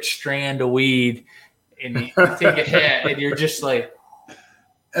perfect strand of weed and you take a hit and you're just like,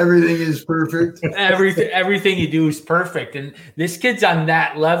 everything is perfect. Everything you do is perfect. And this kid's on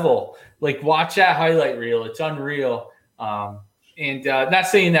that level. Like, watch that highlight reel. It's unreal. And not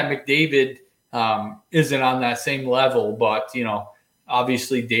saying that McDavid isn't on that same level, but,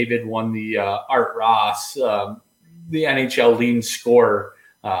 obviously David won the Art Ross, the NHL leading scorer.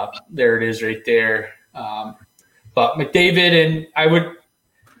 There it is right there. But McDavid and I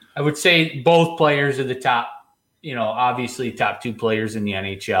would say both players are the top, obviously top two players in the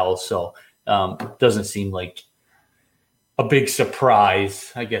NHL. So it doesn't seem like a big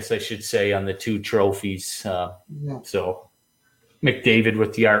surprise, I guess I should say, on the two trophies. So McDavid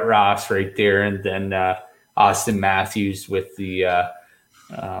with the Art Ross right there, and then Austin Matthews with the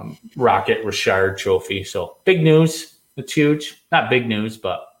Rocket Richard trophy. So big news. It's huge. Not big news,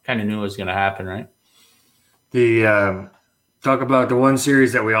 but kind of knew it was going to happen, right? The talk about the one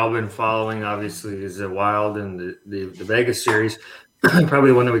series that we all been following, obviously, is the Wild and the Vegas series.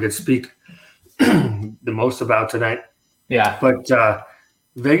 Probably the one that we could speak the most about tonight. Yeah, but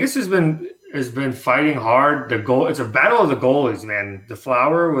Vegas has been fighting hard. It's a battle of the goalies, man. The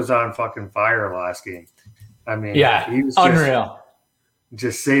Flower was on fucking fire last game. I mean, he was unreal,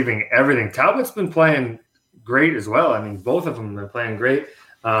 just saving everything. Talbot's been playing great as well. I mean, both of them have been playing great.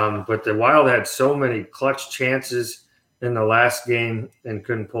 But the Wild had so many clutch chances in the last game and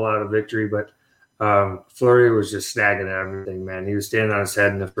couldn't pull out a victory. But Fleury was just snagging everything, man. He was standing on his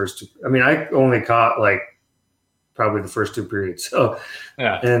head in the first two. I mean, I only caught probably the first two periods. So,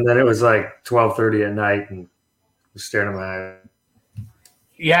 and then it was 12:30 at night and was staring at my eye.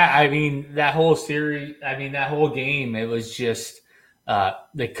 Yeah, I mean, that whole series, that whole game, it was just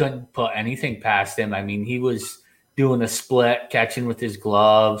they couldn't put anything past him. I mean, he was doing a split, catching with his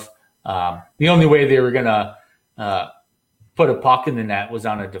glove. The only way they were going to put a puck in the net was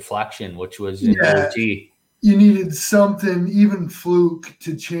on a deflection, which was in OT. You needed something, even fluke,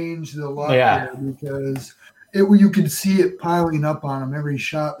 to change the luck there, because you could see it piling up on them every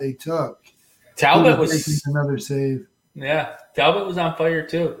shot they took. Talbot was making another save. Yeah, Talbot was on fire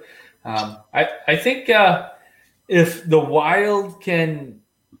too. I think if the Wild can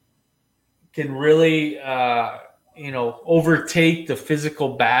really overtake the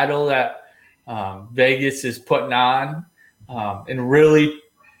physical battle that Vegas is putting on, and really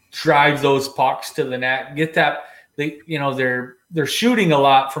drive those pucks to the net, get that they're shooting a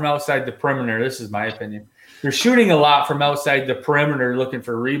lot from outside the perimeter. This is my opinion. They're shooting a lot from outside the perimeter looking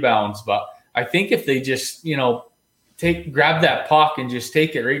for rebounds, but I think if they just, grab that puck and just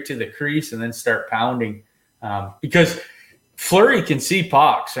take it right to the crease and then start pounding, because Fleury can see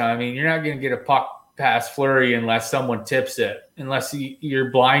pucks. I mean, you're not going to get a puck past Fleury unless someone tips it, unless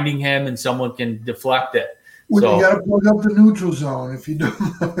you're blinding him and someone can deflect it. Well, you got to plug up the neutral zone if you don't.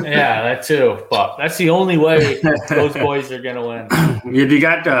 Yeah, that too. But that's the only way those boys are going to win. You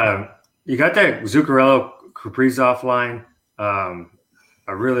got that Zuccarello Kaprizov line. I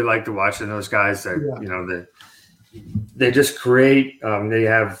really like to watching those guys. That they just create. They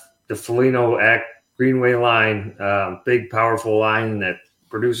have the Foligno, Greenway line, big, powerful line that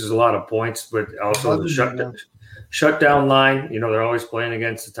produces a lot of points, but also the shutdown line. They're always playing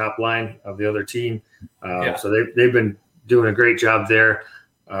against the top line of the other team. So they've been doing a great job there.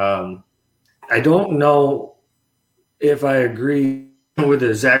 I don't know if I agree with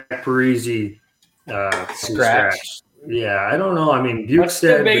the Zach Parisi scratch. Yeah, I don't know. I mean,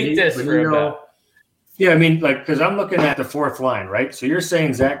 Bukestad, Benino. Yeah, I mean, because I'm looking at the fourth line, right? So you're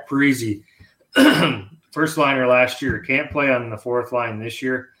saying Zach Parisi, first liner last year, can't play on the fourth line this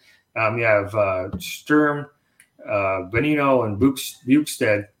year. You have Sturm, Benino, and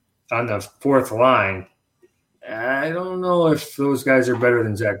Bukestad on the fourth line. I don't know if those guys are better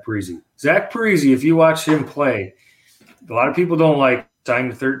than Zach Parisi. Zach Parisi, if you watch him play, a lot of people don't like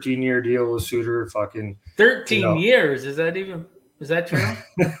signed a 13-year deal with Suter. 13 years? Is that true?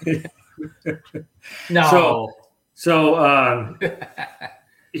 No. So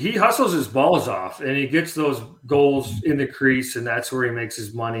he hustles his balls off, and he gets those goals in the crease, and that's where he makes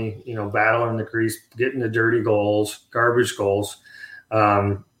his money, battling the crease, getting the dirty goals, garbage goals.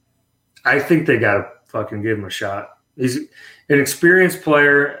 I think they got to fucking give him a shot. He's an experienced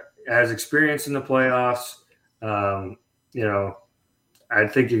player, has experience in the playoffs. I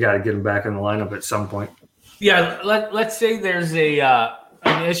think you got to get him back in the lineup at some point. Yeah, let's say there's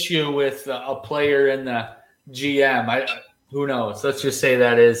an issue with a player in the GM. Who knows? Let's just say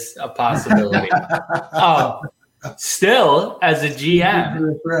that is a possibility. Still, as a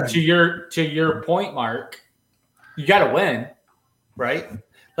GM, to your point, Mark, you got to win, right?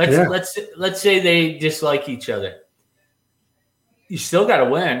 Let's say they dislike each other. You still got to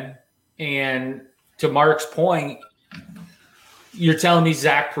win, and to Mark's point, you're telling me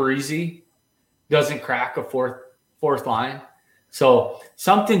Zach Parisi doesn't crack a fourth line. So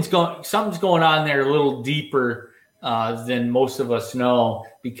something's going on there a little deeper than most of us know,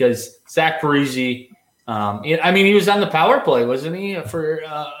 because Zach Parisi, he was on the power play, wasn't he, for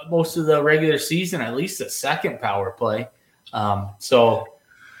most of the regular season, at least the second power play. So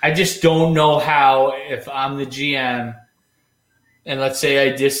I just don't know how, if I'm the GM and let's say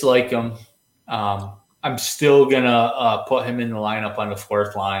I dislike him, I'm still going to put him in the lineup on the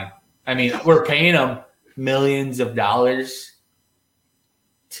fourth line. I mean, we're paying him millions of dollars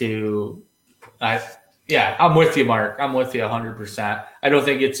to I'm with you, Mark. I'm with you 100%. I don't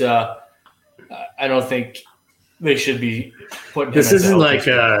think they should be putting this isn't like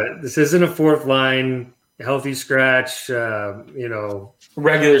this isn't a fourth line healthy scratch,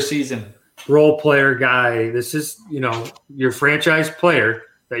 regular season role player guy. This is, your franchise player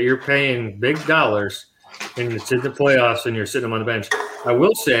that you're paying big dollars, and it's in the playoffs and you're sitting him on the bench. I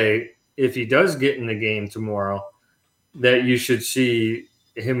will say, if he does get in the game tomorrow, that you should see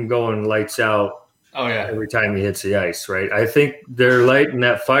him going lights out. Oh yeah, every time he hits the ice, right? I think they're lighting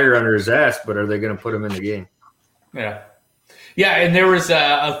that fire under his ass, but are they going to put him in the game? Yeah. Yeah, and there was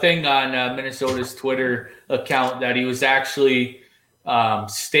a thing on Minnesota's Twitter account that he was actually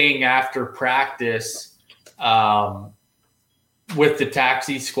staying after practice with the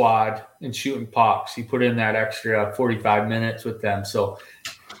taxi squad and shooting pucks. He put in that extra 45 minutes with them. So,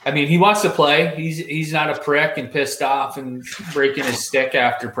 he wants to play. He's not a prick and pissed off and breaking his stick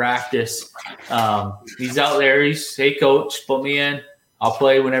after practice. He's out there. Hey, coach, put me in. I'll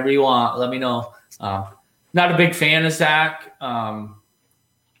play whenever you want. Let me know. Not a big fan of Zach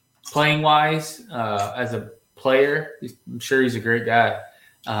playing wise as a player. I'm sure he's a great guy.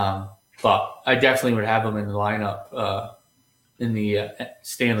 But I definitely would have him in the lineup in the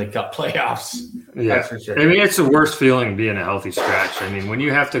Stanley Cup playoffs. Yeah, that's for sure. It's the worst feeling being a healthy scratch. When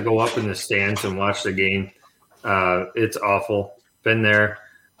you have to go up in the stands and watch the game, it's awful. Been there.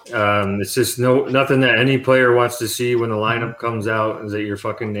 It's just nothing that any player wants to see when the lineup comes out, is that your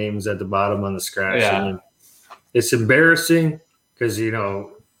fucking name's at the bottom on the scratch. Yeah. It's embarrassing because,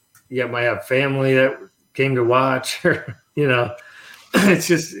 you might have family that came to watch, or, it's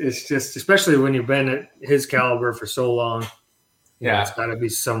just, especially when you've been at his caliber for so long. Yeah. It's got to be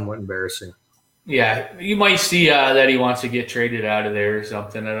somewhat embarrassing. Yeah. You might see that he wants to get traded out of there or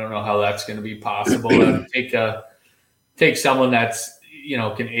something. I don't know how that's going to be possible. Take someone that's,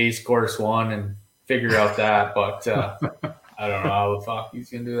 can ace course one and figure out that. But I don't know how the fuck he's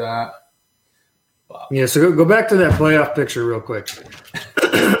going to do that. But. Yeah, so go back to that playoff picture real quick.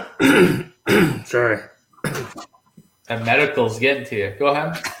 Sorry. That medical's getting to you. Go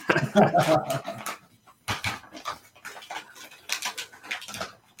ahead.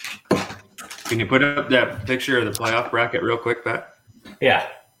 Can you put up that picture of the playoff bracket real quick, Pat? Yeah.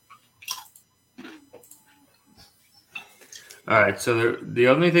 All right, so the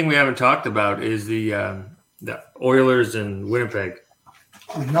only thing we haven't talked about is the Oilers and Winnipeg.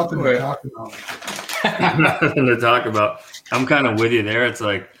 There's nothing to talk about. Nothing to talk about. I'm kind of with you there. It's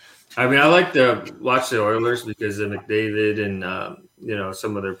like, I mean, I like to watch the Oilers because of McDavid and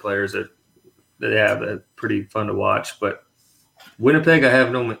some of their players that they have are pretty fun to watch. But Winnipeg, I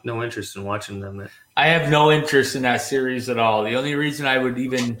have no interest in watching them. I have no interest in that series at all. The only reason I would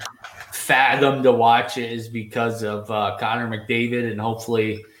even fathom to watch it is because of Connor McDavid, and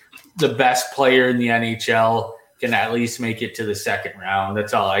hopefully the best player in the NHL can at least make it to the second round.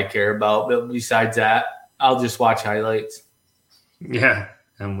 That's all I care about. But besides that, I'll just watch highlights. Yeah,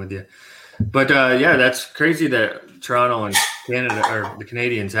 I'm with you. But that's crazy that Toronto and Canada or the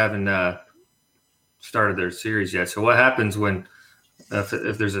Canadians haven't started their series yet. So what happens when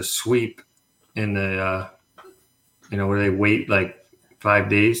if there's a sweep in the where they wait like 5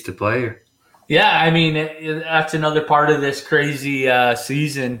 days to play? Yeah, I mean that's another part of this crazy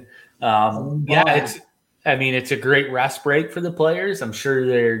season. It's a great rest break for the players. I'm sure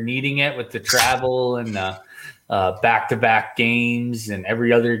they're needing it with the travel and back-to-back games and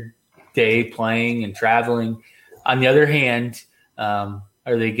every other day playing and traveling. On the other hand, are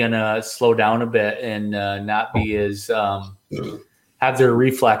they going to slow down a bit and not be as have their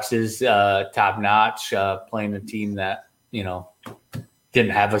reflexes top-notch playing a team that,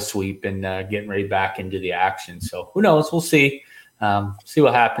 didn't have a sweep and getting right back into the action? So who knows? We'll see. See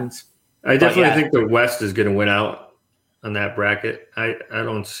what happens. I definitely think the West is going to win out on that bracket. I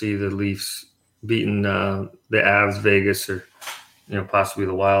don't see the Leafs beating the Avs, Vegas, or possibly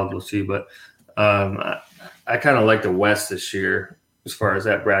the Wild. We'll see, but I kind of like the West this year as far as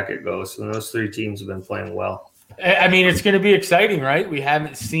that bracket goes. And those three teams have been playing well. I mean, it's going to be exciting, right? We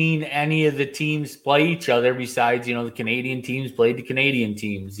haven't seen any of the teams play each other besides, the Canadian teams played the Canadian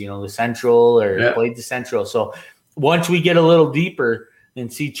teams, the Central played the Central. So once we get a little deeper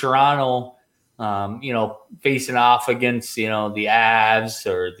and see Toronto, facing off against, the Avs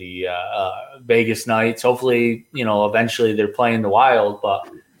or the Vegas Knights. Hopefully, eventually they're playing the Wild, but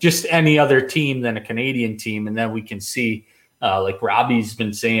just any other team than a Canadian team. And then we can see, like Robbie's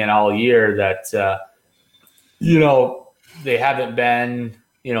been saying all year that, they haven't been,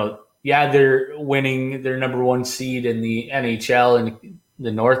 they're winning their number one seed in the NHL in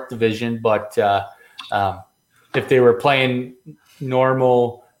the North Division, but if they were playing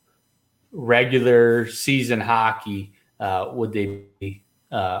normal regular season hockey, would they be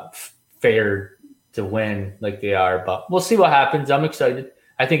fair to win like they are? But we'll see what happens. I'm excited.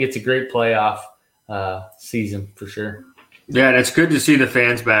 I think it's a great playoff season for sure. Yeah, and it's good to see the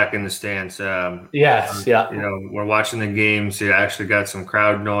fans back in the stands. Yes, yeah. We're watching the games. You actually got some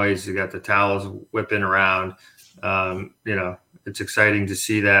crowd noise. You got the towels whipping around. It's exciting to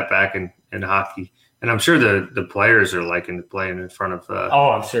see that back in hockey. And I'm sure the players are liking playing in front of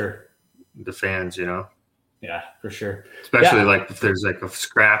I'm sure. The fans, Yeah, for sure. Especially like if there's like a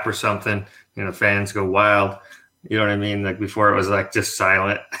scrap or something, fans go wild. You know what I mean? Like before it was like just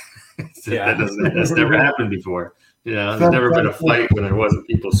silent. That's never happened before. There's never been a fight when there wasn't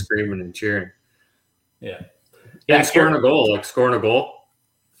people screaming and cheering. Yeah. And scoring a goal.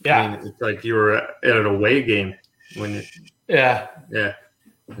 Yeah. I mean, it's like you were at an away game when Yeah.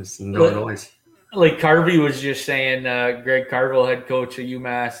 There's no noise. Like Carvey was just saying, Greg Carvel, head coach of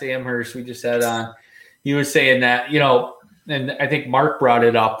UMass Amherst, we just had on, he was saying that, and I think Mark brought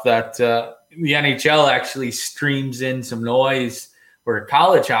it up, that the NHL actually streams in some noise where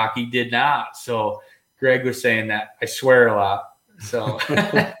college hockey did not. So Greg was saying that. I swear a lot. So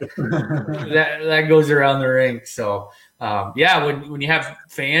that goes around the rink. So, when you have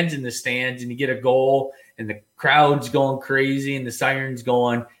fans in the stands and you get a goal and the crowd's going crazy and the siren's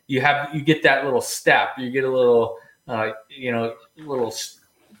going, you get that little step. You get a little,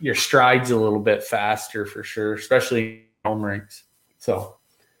 your strides a little bit faster for sure, especially in home rinks. So,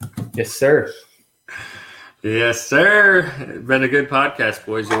 yes, sir. Yes, sir. Been a good podcast,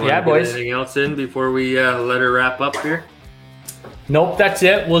 boys. You want to get anything else in before we let her wrap up here? Nope, that's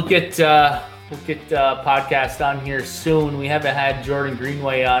it. We'll get podcast on here soon. We haven't had Jordan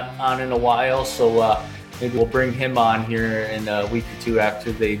Greenway on in a while, so maybe we'll bring him on here in a week or two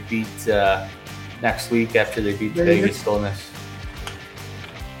after they beat next week after they beat the Vegas Golden Knights.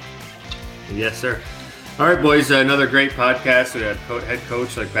 Yes, sir. All right, boys, another great podcast. We had head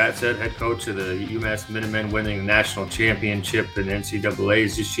coach, like Pat said, head coach of the UMass Minutemen winning the national championship in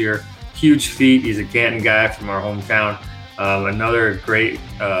NCAAs this year. Huge feat. He's a Canton guy from our hometown. Another great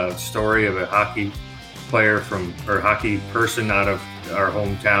story of a hockey player hockey person out of our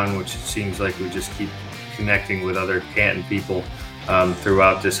hometown, which it seems like we just keep connecting with other Canton people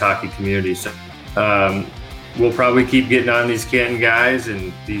throughout this hockey community. So we'll probably keep getting on these Canton guys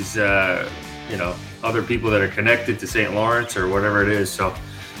and these, other people that are connected to St. Lawrence or whatever it is. So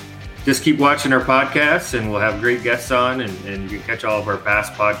just keep watching our podcasts, and we'll have great guests on, and you can catch all of our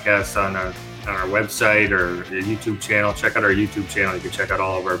past podcasts on our website or the YouTube channel. Check out our YouTube channel. You can check out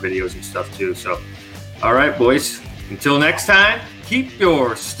all of our videos and stuff too. So, all right, boys. Until next time, keep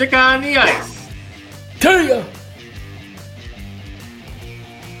your stick on the ice. Tell ya.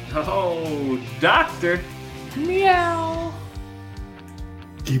 Oh, doctor. Meow.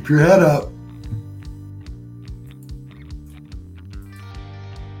 Keep your head up.